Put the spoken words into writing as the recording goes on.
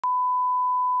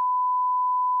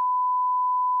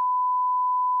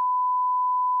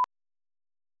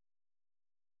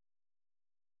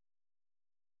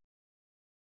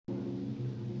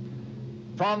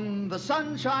From the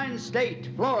Sunshine State,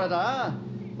 Florida,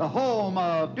 the home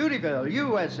of Doodyville,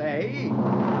 USA,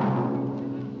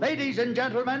 ladies and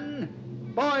gentlemen,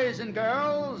 boys and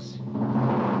girls,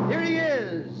 here he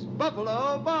is,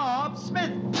 Buffalo Bob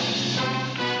Smith.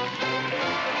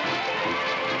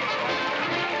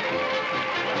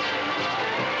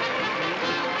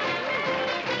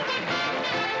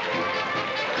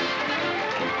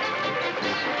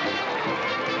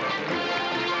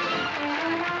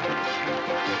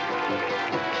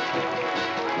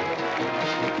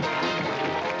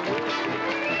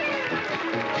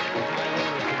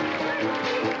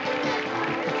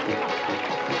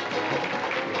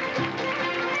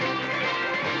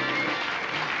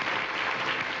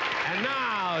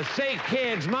 Say,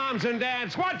 kids, moms and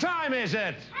dads, what time is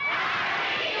it?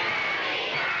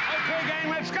 Okay, gang,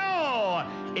 let's go.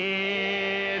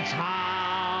 It's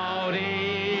Howdy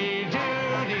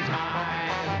Doody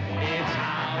time. It's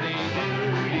Howdy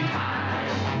Doody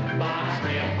time. Bob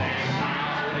Smith and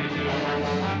Howdy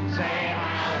Doody. Say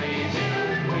Howdy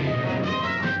Doody.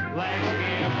 Let's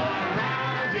give a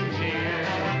rousing cheer,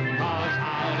 'cause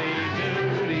Howdy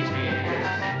Doody's here.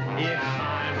 It's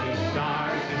time to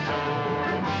start the show.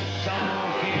 So,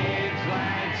 kids,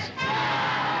 let's go!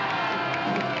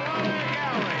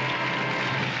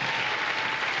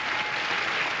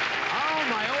 Oh,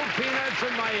 my old peanuts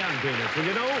and my young peanuts. Well,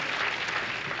 you know,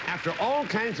 after all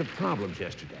kinds of problems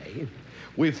yesterday,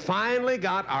 we finally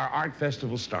got our art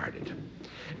festival started.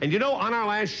 And you know, on our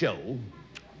last show,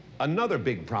 another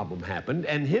big problem happened,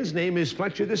 and his name is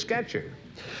Fletcher the Sketcher.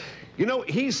 You know,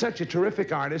 he's such a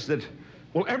terrific artist that,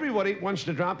 well, everybody wants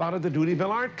to drop out of the Doodyville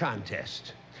art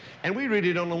contest. And we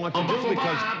really don't know what to do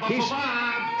because he's...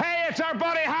 Hey, it's our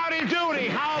buddy Howdy Doody.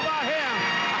 How about him?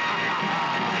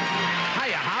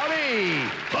 Hiya, Howdy.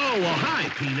 Oh, well, hi,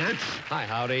 Peanuts. Hi,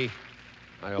 Howdy.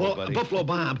 Hi, old buddy. Buffalo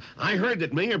Bob, I heard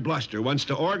that Mayor Bluster wants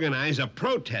to organize a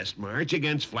protest march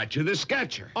against Fletcher the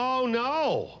Sketcher. Oh,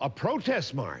 no. A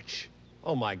protest march.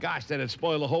 Oh, my gosh, that'd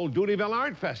spoil the whole Doodyville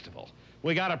Art Festival.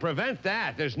 We got to prevent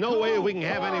that. There's no way we can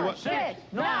have anyone... 6,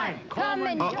 9, come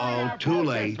and join Uh-oh, our too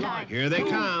late. protest. Here they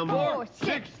come. 4,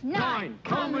 6, 9,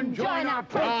 come and join our Oh,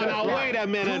 protest. now, wait a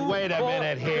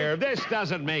minute here. This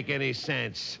doesn't make any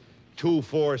sense. 2,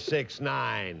 4, 6,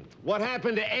 9. What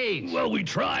happened to 8? Well, we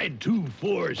tried 2,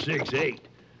 4, 6, 8,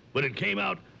 but it came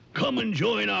out, come and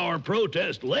join our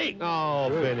protest late.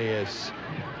 Oh, Phineas.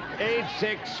 8,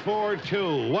 6, 4,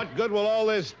 2. What good will all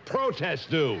this protest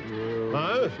do?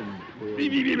 Huh?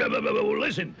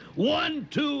 Listen, 1,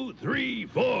 2, 3,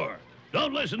 4.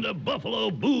 Don't listen to Buffalo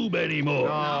Boob anymore.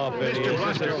 Oh, Phineas. Mr.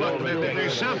 Bluster, look,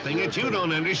 there's something that you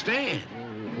don't understand.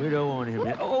 We don't want him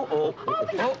to...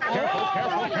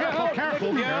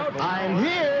 Careful. I'm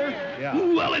here. Yeah.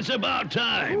 Well, it's about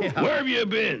time. Where have you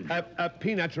been?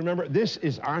 Peanuts, remember, this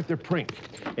is Arthur Prink,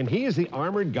 and he is the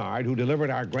armored guard who delivered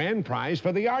our grand prize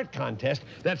for the art contest.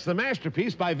 That's the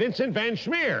masterpiece by Vincent Van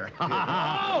Schmeer.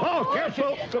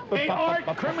 Careful. Hey, Art,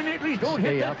 criminals don't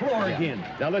hit that floor again.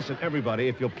 Now, listen, everybody,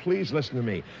 if you'll please listen to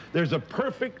me. There's a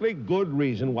perfectly good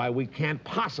reason why we can't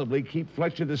possibly keep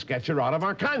Fletcher the Sketcher out of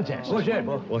our contest. What's that,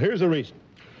 Buff? Well, here's the reason.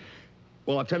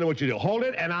 Well, I'll tell you what you do. Hold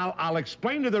it, and I'll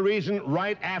explain to the reason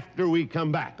right after we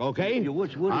come back, okay?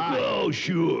 Oh,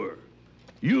 sure.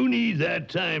 You need that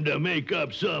time to make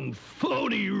up some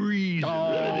phony reason.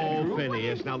 Oh,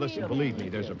 Phineas. Now, listen, believe me,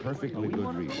 there's a perfectly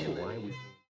good reason why we...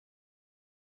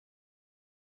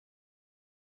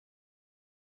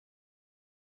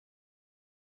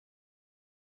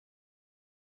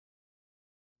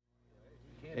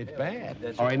 It's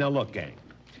bad. All right, now look, gang.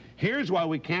 Here's why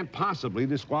we can't possibly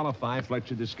disqualify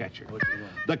Fletcher the Sketcher.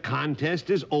 The contest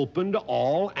is open to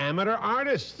all amateur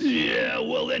artists. Yeah,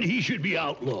 well, then he should be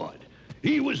outlawed.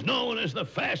 He was known as the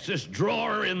fastest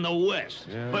drawer in the West.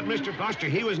 Yeah. But, Mr. Bluster,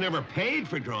 he was never paid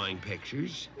for drawing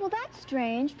pictures. Well, that's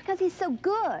strange, because he's so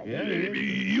good. Yeah.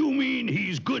 You mean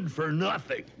he's good for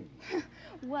nothing?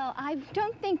 Well, I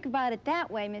don't think about it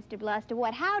that way, Mr. Bluster.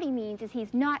 What Howdy means is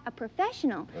he's not a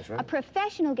professional. That's right. A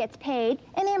professional gets paid,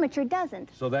 an amateur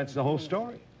doesn't. So that's the whole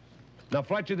story. Now,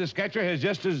 Fletcher the Sketcher has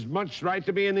just as much right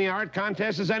to be in the art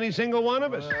contest as any single one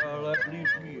of us. That leaves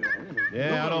me.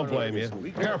 Yeah, I don't blame you.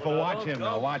 Be careful, watch him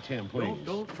now. Watch him, please.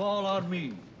 Don't fall on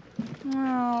me.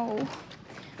 Oh,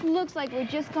 looks like we're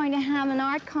just going to have an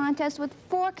art contest with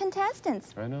 4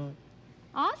 contestants. I know it.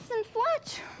 Us and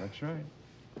Fletch. That's right.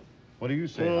 What do you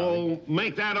say, Oh, Howdy?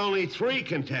 make that only 3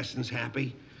 contestants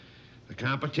happy. The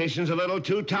competition's a little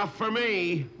too tough for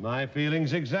me. My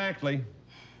feelings exactly.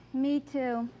 Me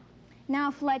too.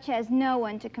 Now Fletch has no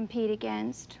one to compete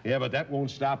against. Yeah, but that won't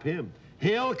stop him.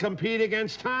 He'll compete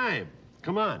against time.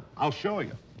 Come on, I'll show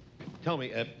you. Tell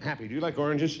me, Happy, do you like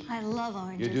oranges? I love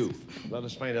oranges. You do? Let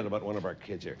us find out about one of our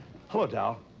kids here. Hello,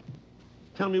 Dal.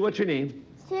 Tell me, what's your name?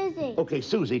 Susie. Okay,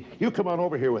 Susie, you come on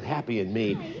over here with Happy and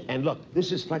me. And look,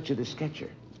 this is Fletcher the Sketcher.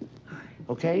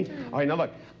 Okay? All right, now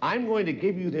look, I'm going to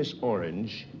give you this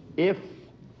orange if,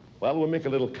 well, we'll make a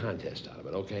little contest out of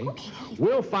it, okay?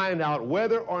 We'll find out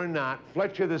whether or not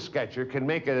Fletcher the Sketcher can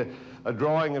make a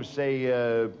drawing of,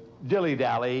 say, Dilly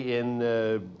Dally in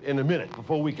a minute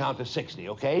before we count to 60,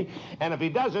 okay? And if he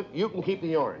doesn't, you can keep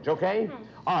the orange, okay?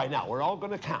 All right, now, we're all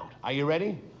going to count. Are you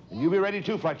ready? And you be ready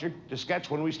too, Fletcher, to sketch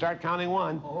when we start counting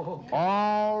one. Oh.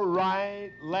 All right,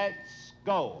 let's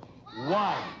go.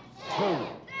 1, 2,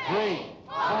 3,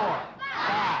 4,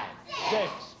 5,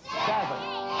 6, 7,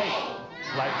 8.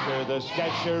 Fletcher the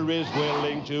Sketcher is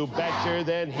willing to betcher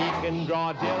that he can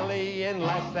draw Dilly in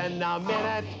less than a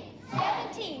minute.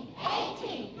 17,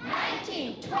 18,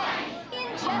 19, 20. In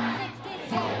just 60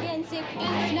 seconds, if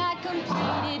it's not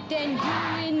completed, then you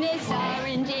win this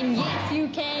orange, and yes, you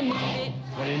can eat it.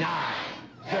 29,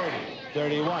 30,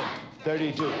 31,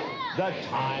 32. The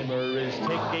timer is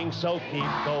ticking, so keep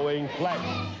going, Fletch.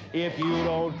 If you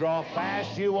don't draw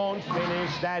fast, you won't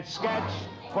finish that sketch.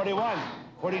 41,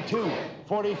 42,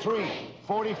 43,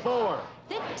 44.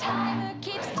 The timer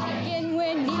keeps ticking,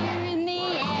 we're nearing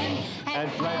the end. And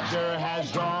Fletcher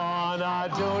has drawn a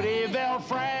Doodyville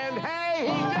friend. Hey, he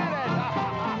did it!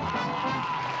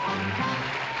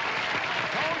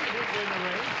 Told you he'd win the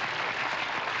race.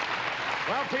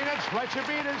 Well, Peanuts, Fletcher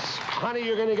beat us. Honey,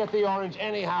 you're going to get the orange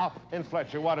anyhow. And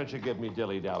Fletcher, why don't you give me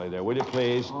Dilly Dally there, will you,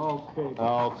 please? Okay.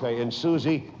 Okay, and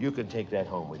Susie, you can take that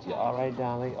home with you. All right,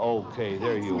 Dolly? Okay,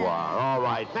 there you are. All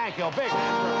right, thank you. Big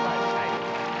hand for Fletch.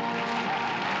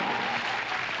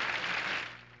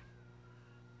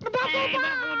 Thank you.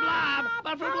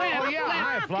 Oh, yeah.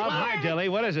 Hi, Flub. Hi, Dilly.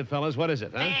 What is it, fellas? What is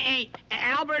it, huh? Hey,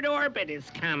 Albert Orbit is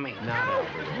coming. Not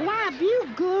Love you,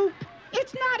 Goop.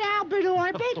 It's not Albert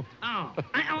Orbit.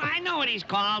 I know what he's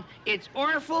called. It's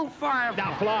Orful Farvel.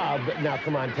 Now, Flub, now,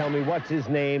 come on, tell me, what's his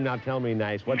name? Now, tell me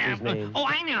nice. What's his name? Oh,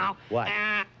 I know. What?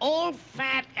 Old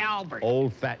Fat Albert.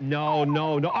 Old Fat... No.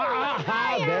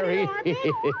 There he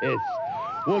is.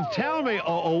 Well, tell me,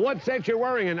 what's that you're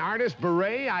wearing? An artist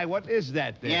beret? What is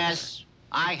that there? Yes,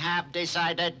 I have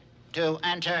decided to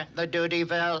enter the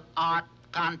Doodyville art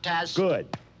contest. Good.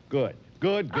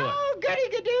 Oh,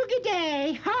 goody-gadoogie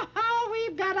day. Ho,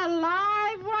 we've got a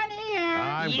live one here.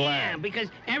 I'm yeah, glad. because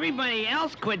everybody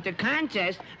else quit the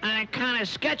contest on account of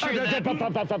Sketcher.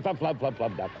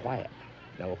 Flub, now, quiet.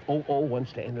 Now, if O.O.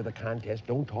 wants to enter the contest,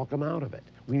 don't talk him out of it.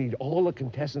 We need all the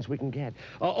contestants we can get.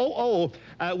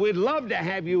 We'd love to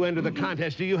have you enter the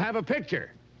contest. Do you have a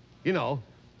picture? You know.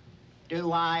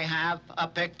 Do I have a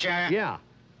picture? Yeah.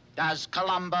 Does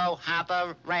Columbo have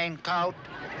a raincoat?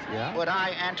 Yeah. Would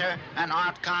I enter an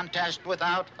art contest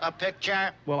without a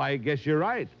picture? Well, I guess you're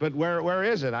right. But where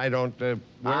is it? I don't...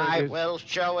 I will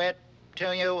show it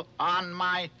to you on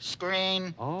my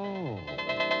screen. Oh.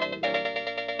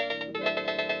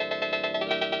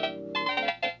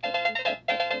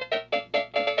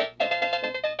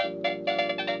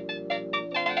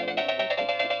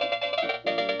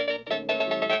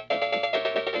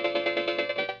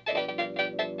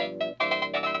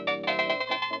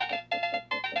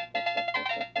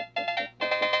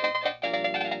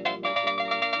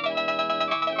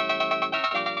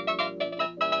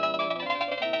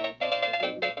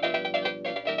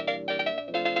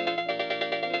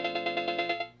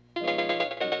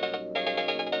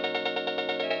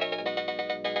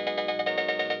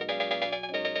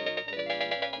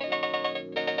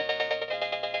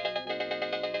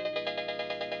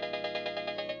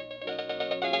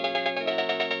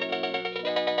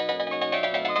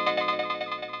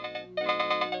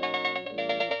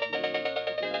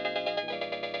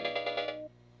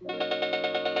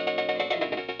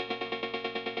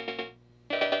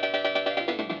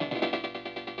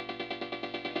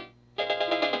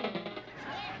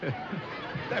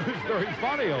 That was very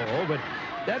funny, but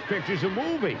that picture's a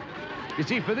movie. You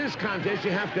see, for this contest,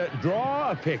 you have to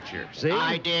draw a picture, see?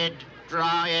 I did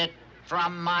draw it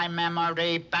from my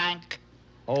memory bank.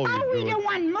 Oh, we don't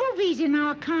want movies in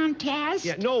our contest.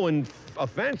 Yeah, no, and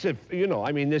offensive, you know,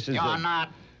 I mean, this is... You're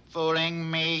not fooling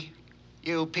me.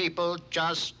 You people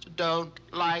just don't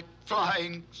like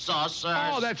flying saucers.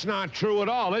 Oh, that's not true at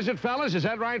all, is it, fellas? Is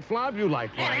that right, Flop? You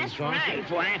like flying that's saucers? right,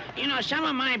 boy. You know, some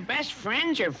of my best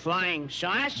friends are flying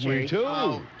saucers. Me too.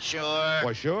 Oh, sure.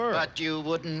 Well, sure. But you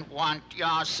wouldn't want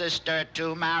your sister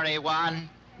to marry one,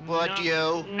 would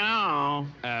you? No.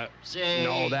 See?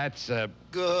 No, that's,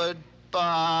 Goodbye.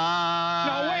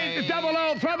 No, wait, the double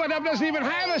O Flubadub doesn't even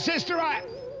have a sister.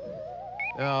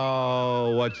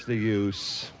 Oh, what's the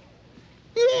use?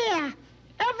 Yeah,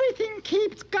 everything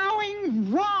keeps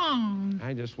going wrong.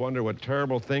 I just wonder what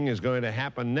terrible thing is going to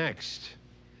happen next.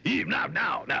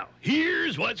 Now,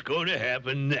 here's what's going to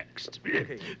happen next.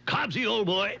 Cobbsy, old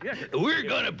boy, we're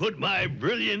going to put my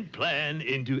brilliant plan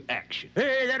into action.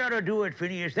 Hey, that ought to do it,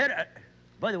 Phineas.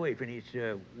 By the way, Phineas,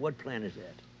 what plan is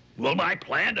that? Well, my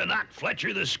plan to knock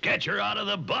Fletcher the Sketcher out of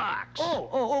the box.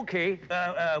 Oh, okay.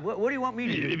 What do you want me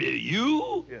to do?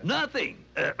 You? Yeah. Nothing.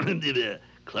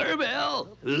 Clarabelle?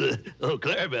 Oh,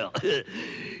 Clarabelle.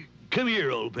 Come here,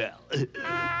 old pal.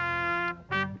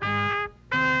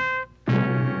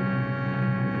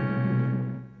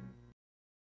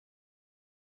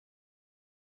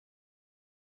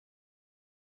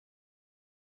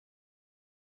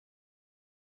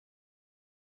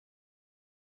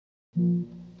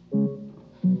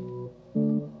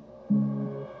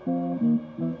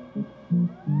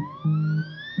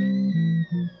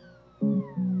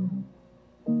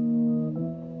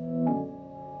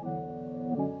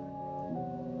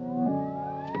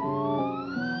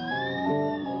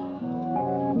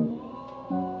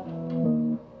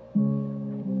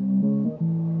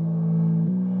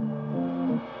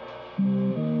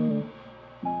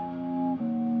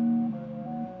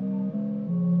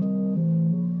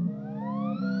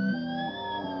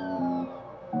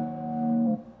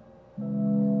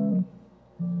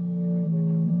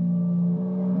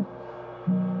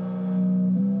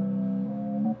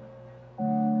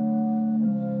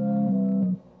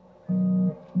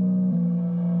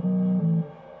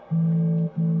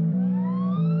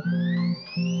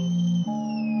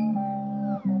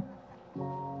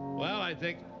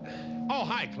 Oh,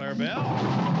 hi, Clarabelle.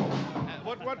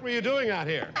 What were you doing out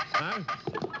here? Huh?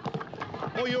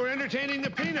 Oh, you were entertaining the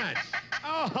Peanuts.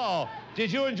 Oh,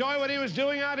 did you enjoy what he was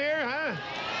doing out here, huh?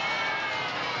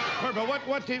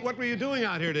 Clarabelle, what were you doing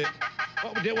out here?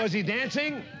 Was he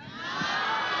dancing?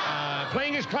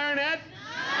 Playing his clarinet?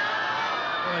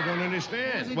 Well, I don't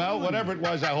understand. Well, whatever it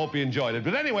was, I hope you enjoyed it.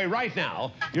 But anyway, right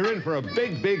now, you're in for a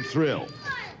big, big thrill.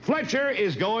 Fletcher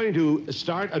is going to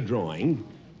start a drawing.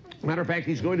 Matter of fact,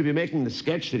 he's going to be making the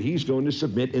sketch that he's going to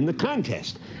submit in the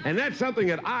contest. And that's something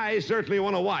that I certainly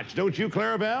want to watch. Don't you,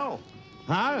 Clarabelle?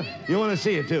 Huh? You want to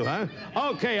see it too, huh?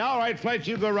 Okay, all right, Fletch,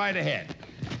 you go right ahead.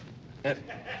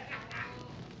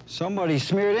 Somebody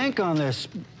smeared ink on this,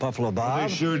 Buffalo Bob. Well,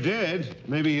 they sure did.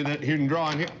 Maybe that he didn't draw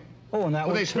on here. Oh, and that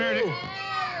was they smeared it.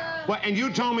 Well, and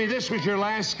you told me this was your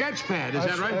last sketch pad, is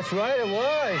that right? That's right, it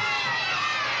was.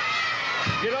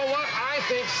 You know what? I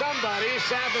think somebody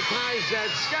sabotaged that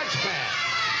sketch pad.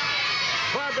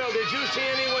 Clarabelle, did you see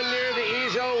anyone near the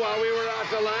easel while we were out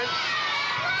to lunch?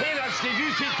 Peanuts, did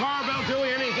you see Clarabelle doing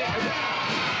anything?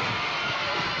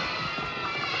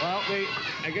 Well,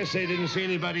 I guess they didn't see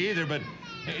anybody either, but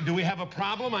do we have a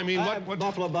problem? I mean, what...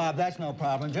 Buffalo Bob, that's no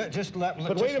problem. Just let...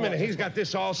 But wait a minute, he's got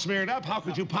this all smeared up. How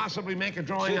could you possibly make a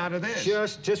drawing out of this?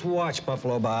 Just watch,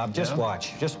 Buffalo Bob. Just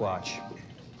watch. Just watch.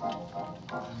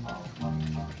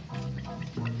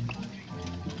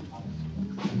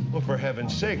 Well, for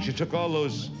heaven's sakes, you took all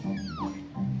those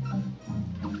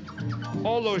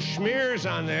smears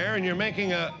on there, and you're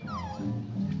making a...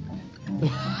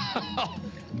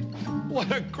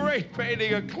 What a great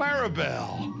painting of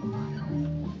Clarabelle.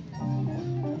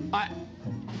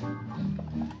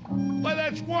 Well,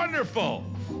 that's wonderful.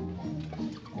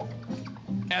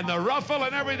 And the ruffle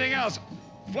and everything else.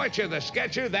 Fletcher the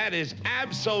Sketcher, that is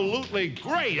absolutely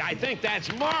great. I think that's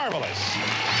marvelous.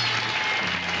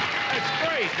 That's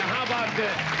great. Now, how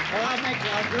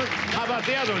about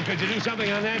the other one? Could you do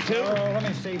something on that, too? Oh, let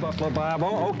me see, Buffalo Bob.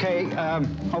 Oh, okay,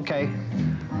 okay.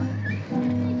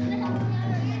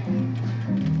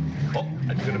 Oh,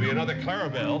 it's going to be another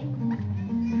Clarabelle.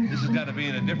 This has got to be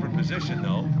in a different position,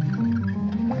 though.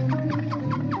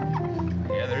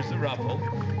 Yeah, there's the ruffle.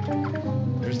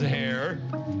 There's the hair.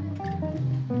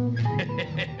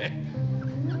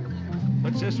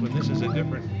 What's this one? This is a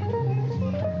different...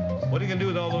 What are you going to do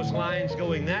with all those lines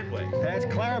going that way? That's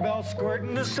Clarabelle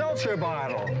squirting the seltzer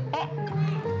bottle. Oh,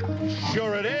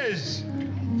 sure it is.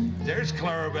 There's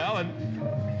Clarabelle, and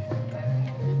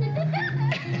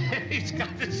he's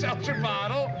got the seltzer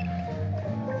bottle.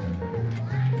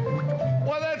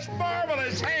 Well, that's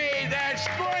marvelous. Hey, that's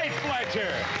great,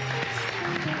 Fletcher.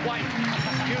 Why,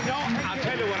 you know, I'll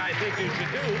tell you what I think you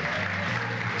should do.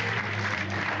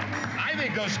 I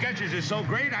think those sketches are so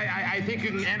great, I think you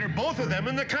can enter both of them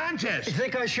in the contest. You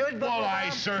think I should, Buffalo Well, Bob? I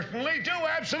certainly do.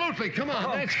 Absolutely. Come on,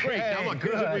 Okay, that's great. Now, look,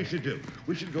 here's what we good. should do.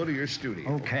 We should go to your studio.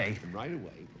 Okay. And right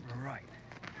away. All right.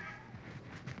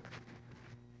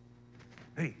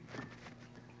 Hey,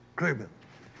 Clarabelle,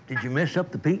 did you mess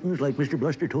up the paintings like Mr.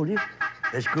 Bluster told you?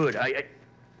 That's good.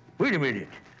 Wait a minute.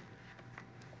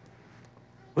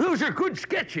 Well, those are good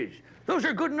sketches. Those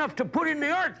are good enough to put in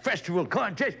the art festival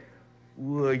contest.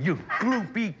 Well, you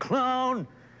gloopy clown.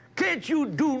 Can't you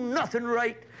do nothing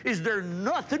right? Is there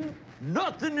nothing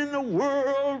in the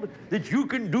world that you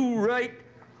can do right?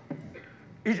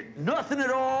 Is it nothing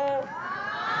at all?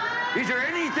 Is there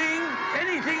anything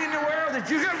in the world that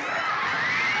you can...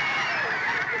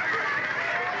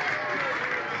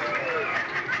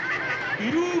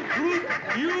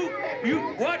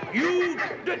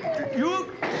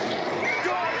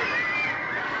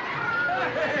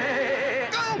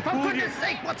 Oh, for goodness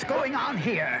sake, what's going on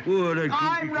here?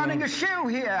 I'm running a show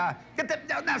here.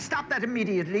 Now, stop that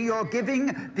immediately. You're giving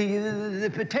the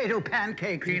potato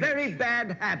pancakes very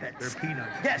bad habits. They're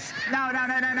peanuts. Yes.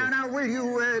 Now, will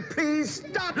you please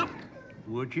stop?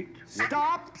 Would you?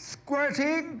 Stop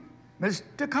squirting,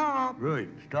 Mr. Cobb. Right,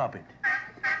 stop it.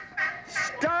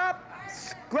 Stop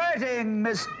squirting,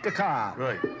 Mr. Cobb.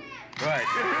 Right.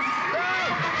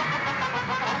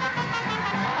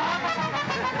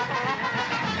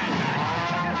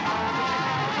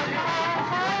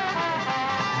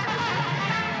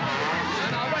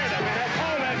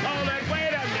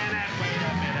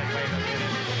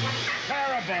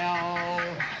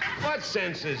 What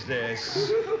sense is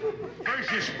this?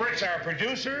 First you spritz our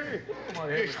producer,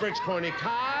 you spritz Corny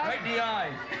Cobb. Right in the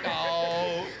eye.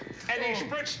 Oh, and he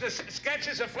spritzed the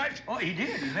sketches of Fletcher. Oh, he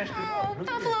did. He messed it up. Oh,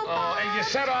 Buffalo Bob. And you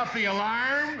set off the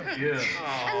alarm? Yeah.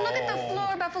 And look at the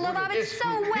floor, Buffalo Bob. It's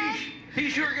so wet. He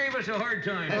sure gave us a hard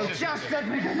time. Oh, just let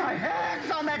me get my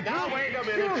hands on that. Now, wait a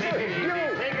minute.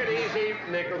 Take it easy,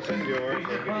 Nicholson.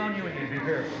 Be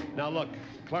careful. Now, look,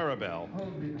 Clarabelle,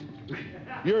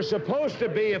 you're supposed to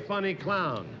be a funny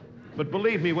clown. But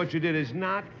believe me, what you did is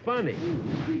not funny.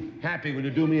 Happy, will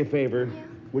you do me a favor? Yeah.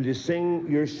 Will you sing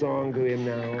your song to him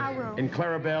now? I will. And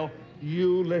Clarabelle,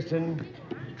 you listen.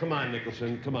 Come on,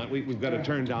 Nicholson. Come on. We've got to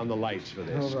turn down the lights for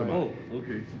this. Come on. Oh,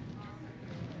 okay.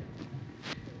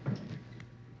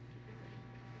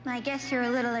 I guess you're a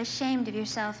little ashamed of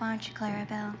yourself, aren't you,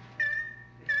 Clarabelle?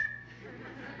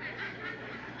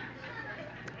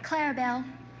 Clarabelle,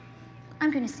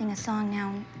 I'm going to sing a song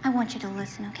now. I want you to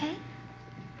listen, okay?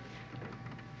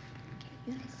 Okay,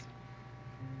 you listen.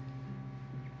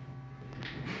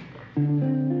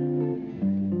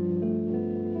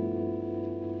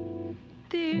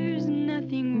 There's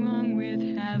nothing wrong with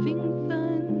having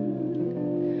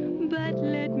fun, but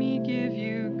let me give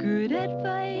you good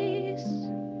advice.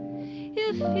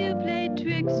 If you play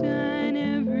tricks on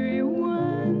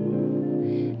everyone,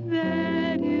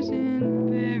 that isn't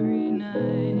very nice.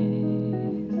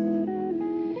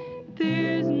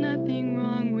 There's nothing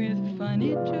wrong with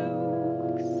funny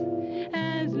jokes,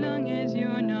 as long as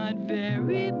you're not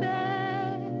very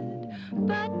bad.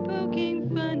 But poking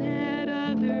fun at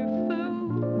other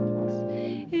folks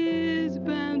is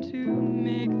bound to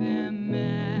make them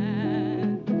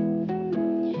mad.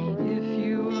 If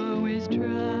you always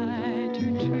try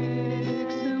to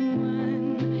trick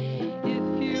someone, if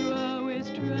you always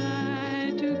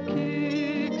try to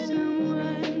kick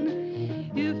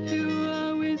someone, if you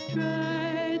always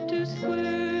try to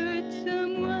squirt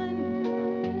someone,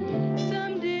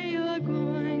 someday you're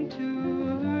going to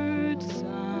hurt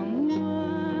someone.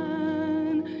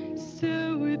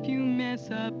 So if you mess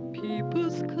up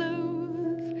people's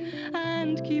clothes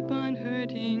and keep on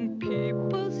hurting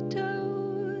people's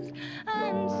toes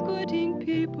and squirting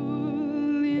people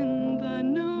in the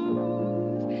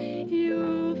nose,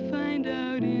 you'll find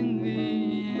out in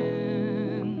the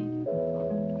end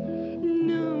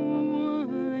no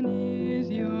one is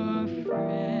your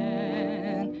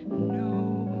friend.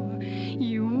 No,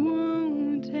 you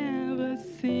won't have a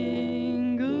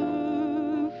single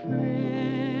friend.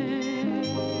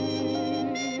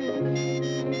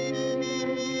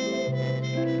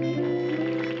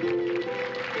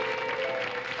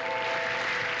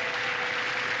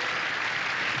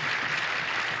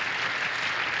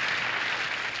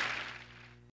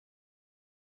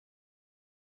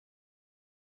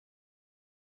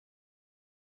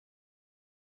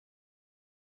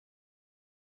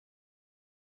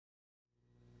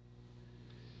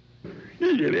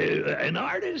 An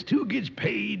artist who gets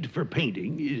paid for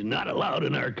painting is not allowed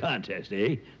in our contest,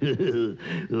 eh?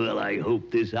 Well, I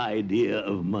hope this idea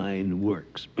of mine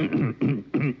works.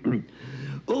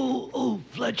 Oh,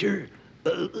 Fletcher.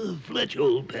 Fletch,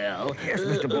 old pal. Yes,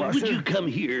 Mr. Bluster. Would you come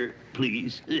here,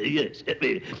 please? Yes.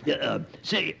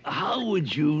 Say, how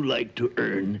would you like to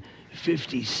earn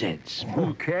 50 cents.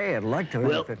 Okay, I'd like to earn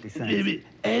Well, 50 cents.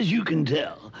 as you can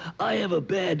tell, I have a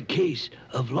bad case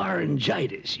of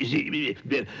laryngitis. You see,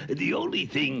 the only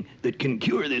thing that can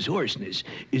cure this hoarseness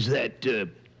is that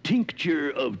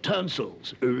tincture of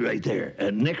tonsils right there,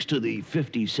 next to the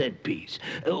 50-cent piece.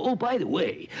 Oh, by the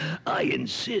way, I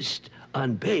insist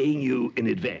on paying you in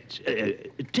advance.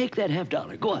 Take that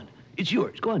 $50. Go on. It's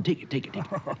yours. Go on, take it.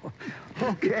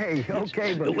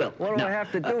 Okay, but Well, what do now, I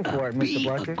have to do for it, Mr. Be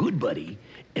Bluster? a good buddy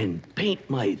and paint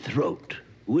my throat,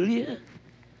 will you?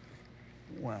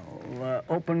 Well,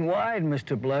 open wide,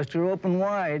 Mr. Bluster, open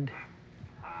wide.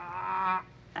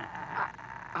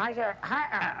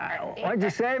 What'd you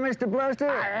say, Mr.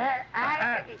 Bluster?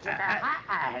 How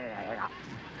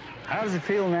does it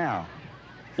feel now?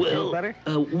 Well, better?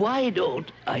 Why don't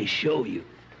I show you?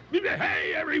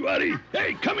 Hey, everybody!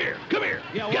 Hey, come here!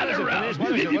 Yeah, what Gather is it, around!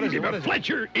 Phineas? What is it?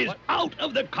 Fletcher is out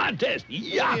of the contest!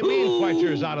 Yahoo! What do you mean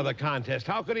Fletcher's out of the contest?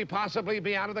 How could he possibly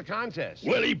be out of the contest?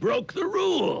 Well, he broke the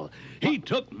rule. He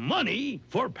took money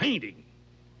for painting.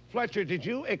 Fletcher, did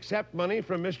you accept money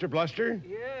from Mr. Bluster?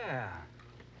 Yeah.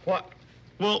 What?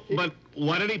 Well, but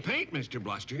what did he paint, Mr.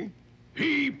 Bluster?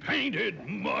 He painted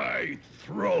my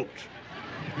throat.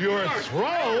 Your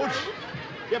throat?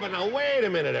 Yeah, but now wait a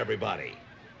minute, everybody.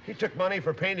 He took money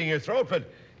for painting your throat, but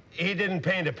he didn't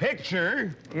paint a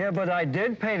picture. Yeah, but I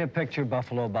did paint a picture,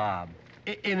 Buffalo Bob.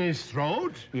 In his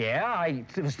throat? Yeah, I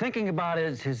was thinking about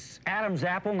his Adam's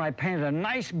apple, and I painted a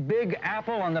nice big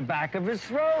apple on the back of his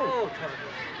throat.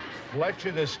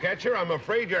 Fletcher the Sketcher, I'm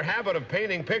afraid your habit of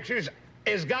painting pictures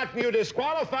has gotten you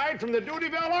disqualified from the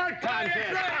Doodyville art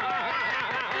contest.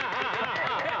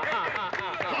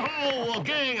 Oh, well,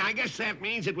 gang, I guess that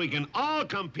means that we can all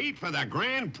compete for the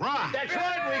grand prize. That's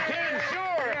right, we can,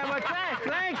 sure. Yeah, but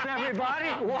thanks, everybody.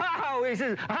 Wow, he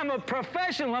says, I'm a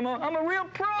professional. I'm a real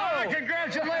pro. Oh,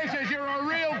 congratulations, you're a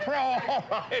real pro. All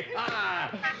right.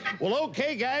 Well,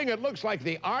 okay, gang, it looks like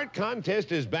the art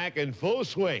contest is back in full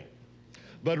swing.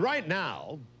 But right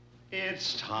now,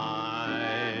 it's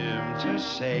time to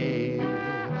say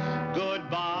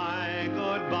goodbye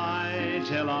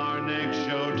till our next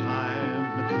show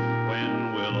time,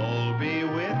 when we'll